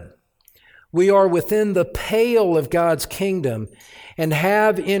heaven. We are within the pale of God's kingdom and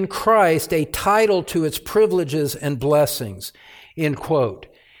have in Christ a title to its privileges and blessings. End quote.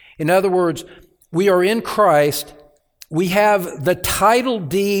 In other words, we are in Christ. We have the title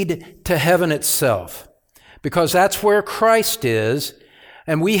deed to heaven itself because that's where Christ is,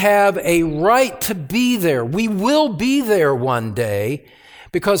 and we have a right to be there. We will be there one day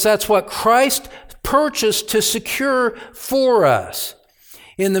because that's what Christ purchased to secure for us.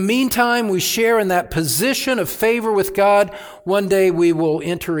 In the meantime, we share in that position of favor with God. One day we will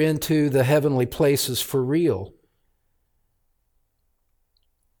enter into the heavenly places for real.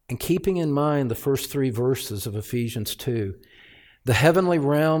 And keeping in mind the first 3 verses of Ephesians 2, the heavenly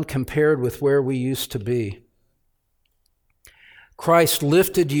realm compared with where we used to be. Christ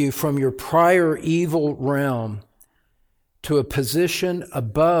lifted you from your prior evil realm to a position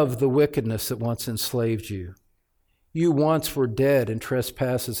above the wickedness that once enslaved you. You once were dead in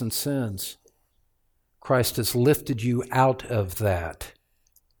trespasses and sins. Christ has lifted you out of that.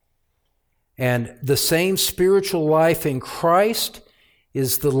 And the same spiritual life in Christ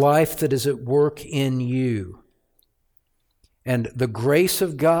is the life that is at work in you. And the grace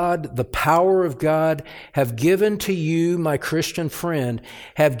of God, the power of God have given to you, my Christian friend,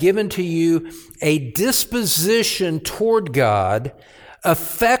 have given to you a disposition toward God,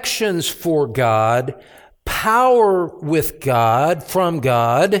 affections for God, power with God, from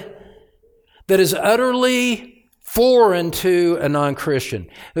God, that is utterly foreign to a non-Christian.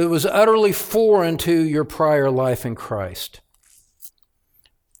 It was utterly foreign to your prior life in Christ.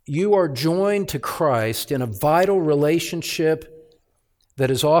 You are joined to Christ in a vital relationship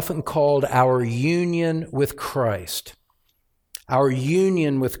that is often called our union with Christ. Our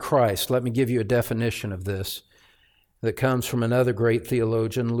union with Christ. Let me give you a definition of this that comes from another great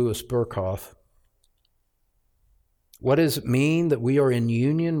theologian, Louis Berkhoff. What does it mean that we are in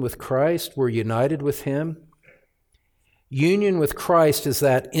union with Christ? We're united with Him. Union with Christ is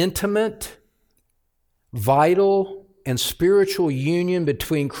that intimate, vital, and spiritual union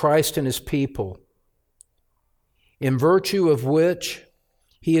between Christ and His people, in virtue of which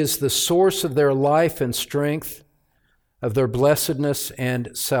He is the source of their life and strength, of their blessedness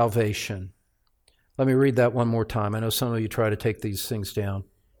and salvation. Let me read that one more time. I know some of you try to take these things down.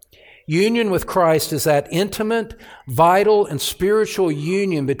 Union with Christ is that intimate, vital, and spiritual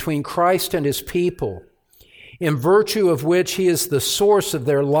union between Christ and His people, in virtue of which He is the source of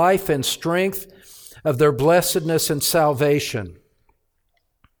their life and strength, of their blessedness and salvation.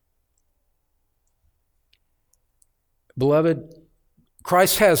 Beloved,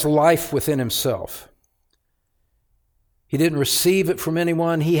 Christ has life within Himself. He didn't receive it from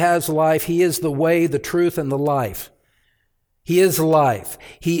anyone. He has life. He is the way, the truth, and the life. He is life.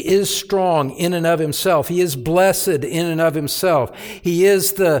 He is strong in and of Himself. He is blessed in and of Himself. He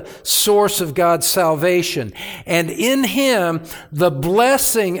is the source of God's salvation. And in Him, the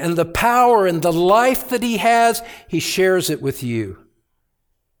blessing and the power and the life that He has, He shares it with you.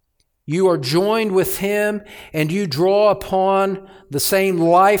 You are joined with Him and you draw upon the same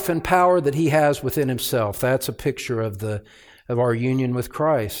life and power that He has within Himself. That's a picture of our union with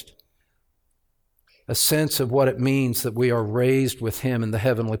Christ. A sense of what it means that we are raised with Him in the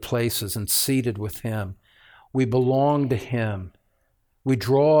heavenly places and seated with Him. We belong to Him. We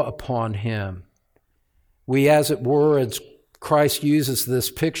draw upon Him. We, as it were, as Christ uses this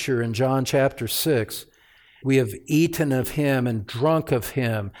picture in John chapter 6, we have eaten of Him and drunk of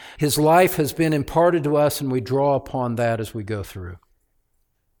Him. His life has been imparted to us, and we draw upon that as we go through.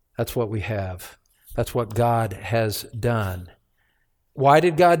 That's what we have. That's what God has done. Why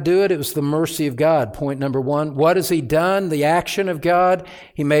did God do it? It was the mercy of God. Point number one. What has He done? The action of God.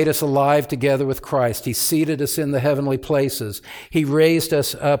 He made us alive together with Christ. He seated us in the heavenly places. He raised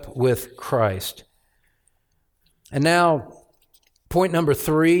us up with Christ. And now, point number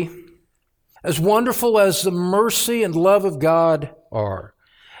three. As wonderful as the mercy and love of God are,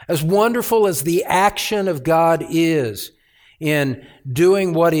 as wonderful as the action of God is in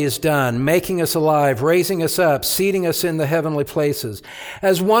doing what He has done, making us alive, raising us up, seating us in the heavenly places,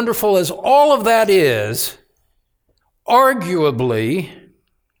 as wonderful as all of that is, arguably,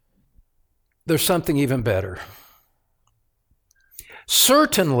 there's something even better.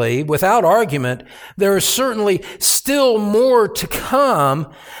 Certainly, without argument, there is certainly still more to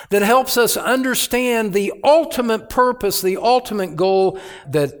come that helps us understand the ultimate purpose, the ultimate goal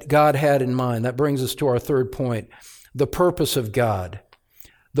that God had in mind. That brings us to our third point, the purpose of God.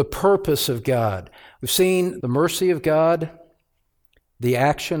 The purpose of God. We've seen the mercy of God, the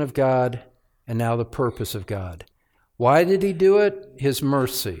action of God, and now the purpose of God. Why did He do it? His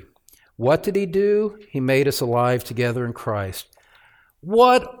mercy. What did He do? He made us alive together in Christ.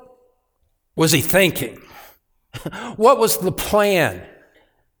 What was He thinking? What was the plan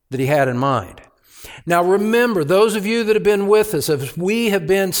that He had in mind? Now remember, those of you that have been with us, as we have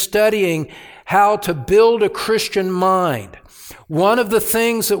been studying how to build a Christian mind, one of the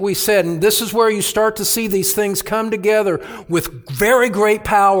things that we said, and this is where you start to see these things come together with very great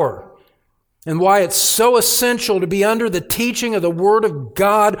power, and why it's so essential to be under the teaching of the Word of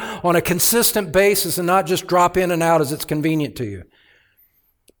God on a consistent basis and not just drop in and out as it's convenient to you.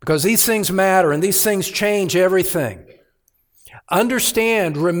 Because these things matter and these things change everything.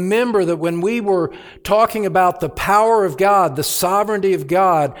 Understand, remember that when we were talking about the power of God, the sovereignty of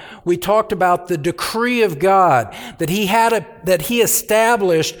God, we talked about the decree of God, that He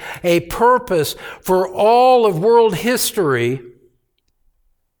established a purpose for all of world history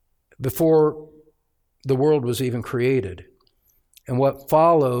before the world was even created. And what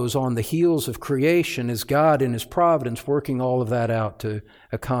follows on the heels of creation is God in His providence working all of that out to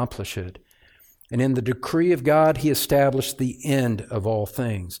accomplish it. And in the decree of God, He established the end of all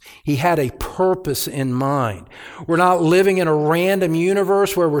things. He had a purpose in mind. We're not living in a random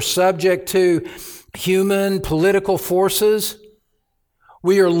universe where we're subject to human political forces.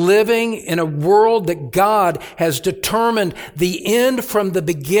 We are living in a world that God has determined the end from the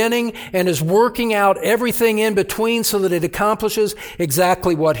beginning and is working out everything in between so that it accomplishes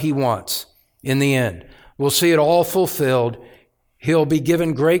exactly what He wants in the end. We'll see it all fulfilled. He'll be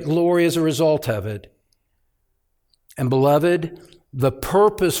given great glory as a result of it. And beloved, the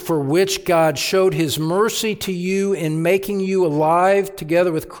purpose for which God showed His mercy to you in making you alive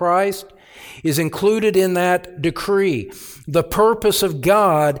together with Christ is included in that decree. The purpose of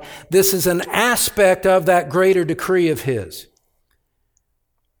God, this is an aspect of that greater decree of His.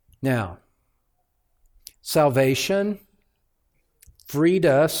 Now, salvation freed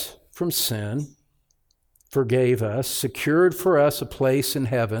us from sin, forgave us, secured for us a place in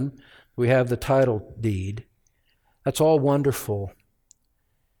heaven. We have the title deed. That's all wonderful.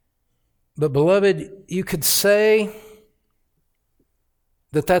 But beloved, you could say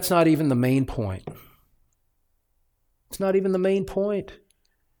that that's not even the main point. It's not even the main point.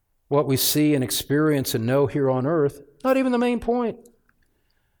 What we see and experience and know here on earth, not even the main point.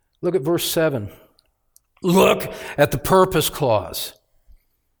 Look at verse 7. Look at the purpose clause.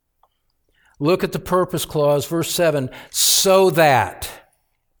 Look at the purpose clause, verse 7. So that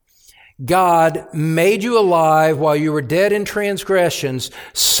God made you alive while you were dead in transgressions,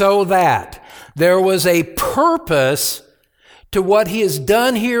 so that there was a purpose to what He has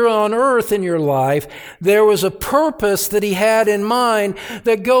done here on earth in your life. There was a purpose that He had in mind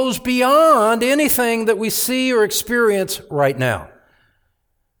that goes beyond anything that we see or experience right now.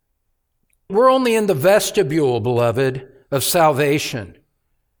 We're only in the vestibule, beloved, of salvation.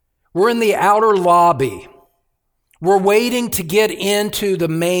 We're in the outer lobby. We're waiting to get into the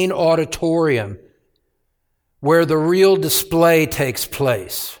main auditorium where the real display takes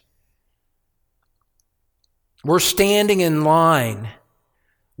place. We're standing in line,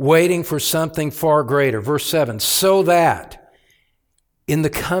 waiting for something far greater. Verse 7, so that in the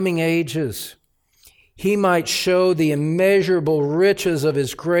coming ages He might show the immeasurable riches of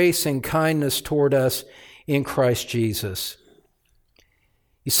His grace and kindness toward us in Christ Jesus.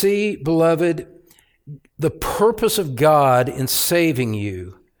 You see, beloved, the purpose of God in saving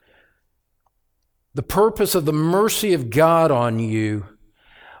you, the purpose of the mercy of God on you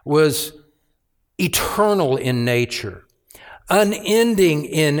was eternal in nature, unending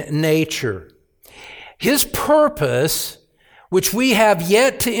in nature. His purpose, which we have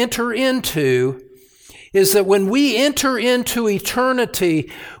yet to enter into, is that when we enter into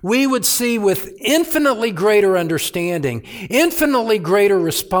eternity, we would see with infinitely greater understanding, infinitely greater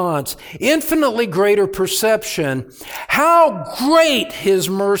response, infinitely greater perception, how great His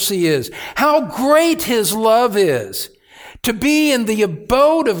mercy is, how great His love is. To be in the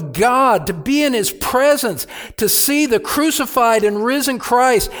abode of God, to be in His presence, to see the crucified and risen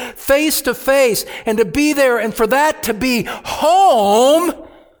Christ face to face, and to be there, and for that to be home,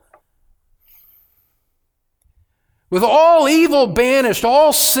 with all evil banished,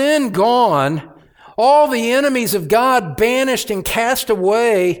 all sin gone, all the enemies of God banished and cast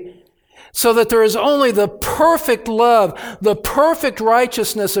away, so that there is only the perfect love, the perfect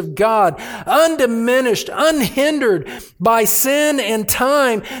righteousness of God, undiminished, unhindered by sin and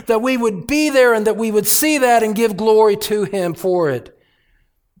time, that we would be there and that we would see that and give glory to Him for it.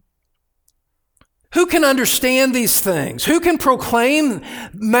 Who can understand these things? Who can proclaim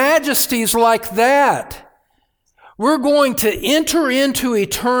majesties like that? We're going to enter into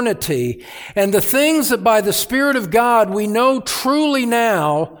eternity, and the things that by the Spirit of God we know truly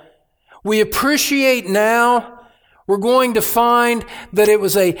now, we appreciate now, we're going to find that it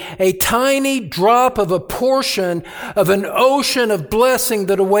was a tiny drop of a portion of an ocean of blessing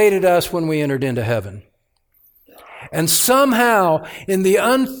that awaited us when we entered into heaven. And somehow, in the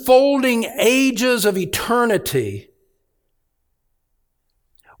unfolding ages of eternity,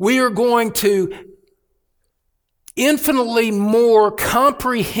 we are going to infinitely more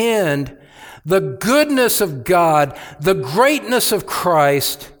comprehend the goodness of God, the greatness of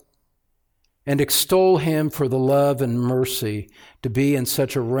Christ, and extol Him for the love and mercy to be in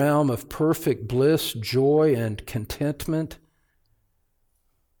such a realm of perfect bliss, joy, and contentment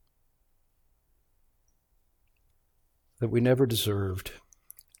that we never deserved,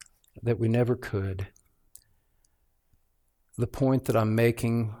 that we never could. The point that I'm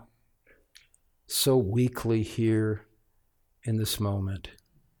making so weakly here in this moment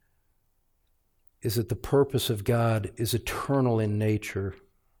is that the purpose of God is eternal in nature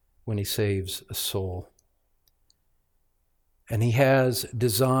when He saves a soul. And He has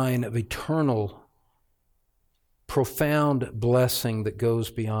design of eternal, profound blessing that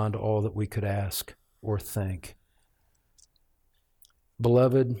goes beyond all that we could ask or think.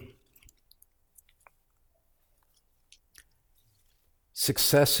 Beloved,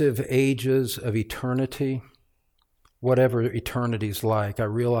 successive ages of eternity, whatever eternity's like, I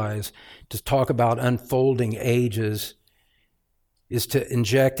realize to talk about unfolding ages is to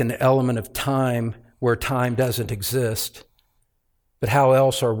inject an element of time where time doesn't exist. But how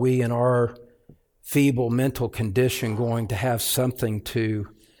else are we in our feeble mental condition going to have something to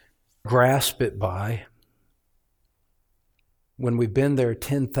grasp it by when we've been there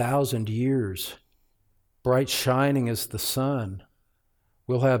 10,000 years, bright shining as the sun?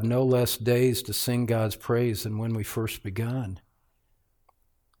 We'll have no less days to sing God's praise than when we first begun.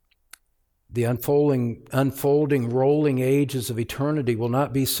 The unfolding, rolling ages of eternity will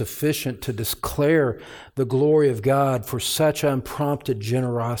not be sufficient to declare the glory of God for such unprompted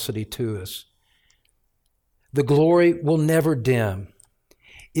generosity to us. The glory will never dim.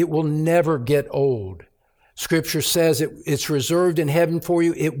 It will never get old. Scripture says it's reserved in heaven for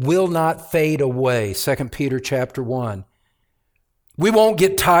you. It will not fade away. 2 Peter chapter 1. We won't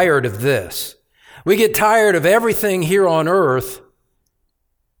get tired of this. We get tired of everything here on earth.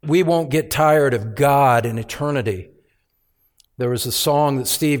 We won't get tired of God in eternity. There was a song that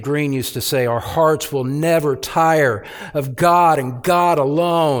Steve Green used to say, our hearts will never tire of God and God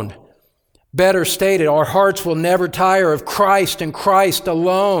alone. Better stated, our hearts will never tire of Christ and Christ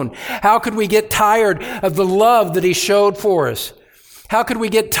alone. How could we get tired of the love that He showed for us? How could we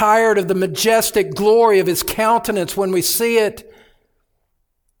get tired of the majestic glory of His countenance when we see it?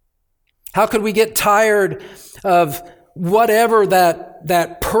 How could we get tired of whatever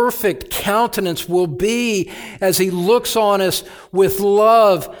that perfect countenance will be as He looks on us with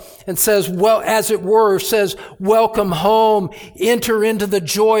love and says, well, as it were, says, welcome home, enter into the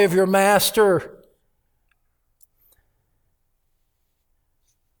joy of your master.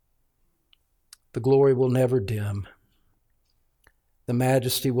 The glory will never dim. The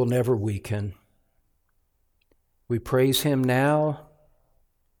majesty will never weaken. We praise Him now.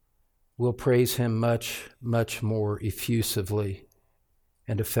 We'll praise Him much, much more effusively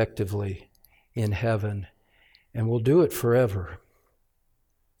and effectively in heaven. And we'll do it forever.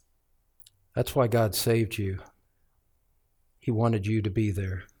 That's why God saved you. He wanted you to be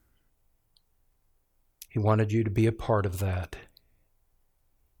there. He wanted you to be a part of that.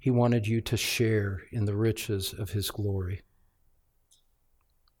 He wanted you to share in the riches of His glory.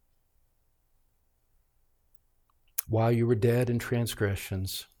 While you were dead in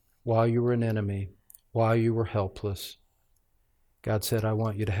transgressions, while you were an enemy, while you were helpless. God said, I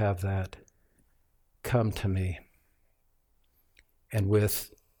want you to have that. Come to me. And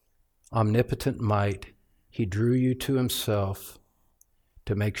with omnipotent might, he drew you to himself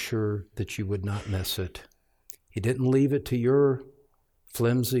to make sure that you would not miss it. He didn't leave it to your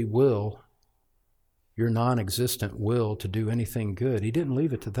flimsy will, your non-existent will to do anything good. He didn't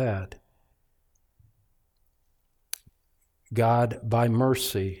leave it to that. God, by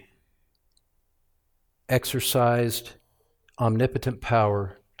mercy, exercised omnipotent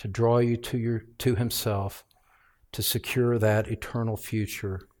power to draw you to himself, to secure that eternal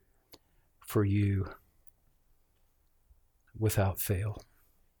future for you without fail.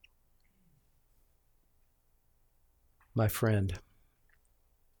 My friend,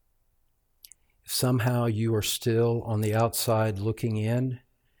 if somehow you are still on the outside looking in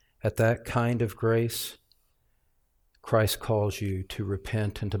at that kind of grace, Christ calls you to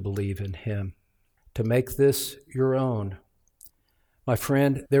repent and to believe in him, to make this your own. My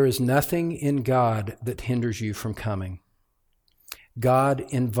friend, there is nothing in God that hinders you from coming. God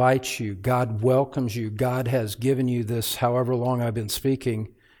invites you. God welcomes you. God has given you this, however long I've been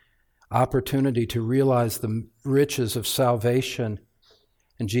speaking, opportunity to realize the riches of salvation.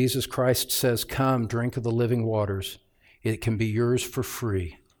 And Jesus Christ says, come, drink of the living waters. It can be yours for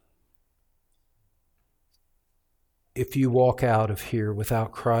free. If you walk out of here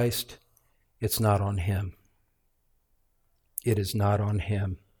without Christ, it's not on him. It is not on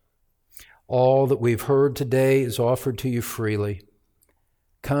him. All that we've heard today is offered to you freely.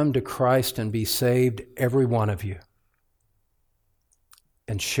 Come to Christ and be saved, every one of you,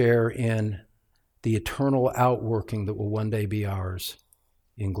 and share in the eternal outworking that will one day be ours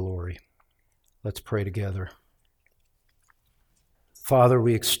in glory. Let's pray together. Father,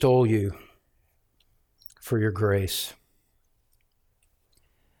 we extol you for your grace.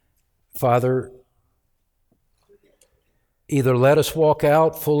 Father, either let us walk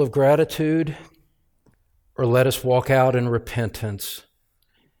out full of gratitude or let us walk out in repentance.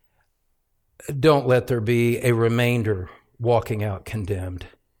 Don't let there be a remainder walking out condemned.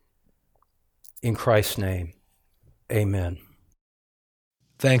 In Christ's name, amen.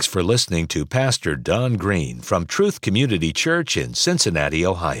 Thanks for listening to Pastor Don Green from Truth Community Church in Cincinnati,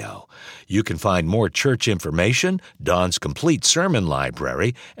 Ohio. You can find more church information, Don's complete sermon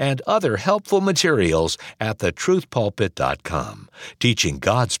library, and other helpful materials at thetruthpulpit.com, teaching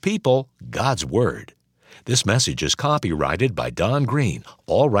God's people God's Word. This message is copyrighted by Don Green,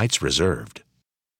 all rights reserved.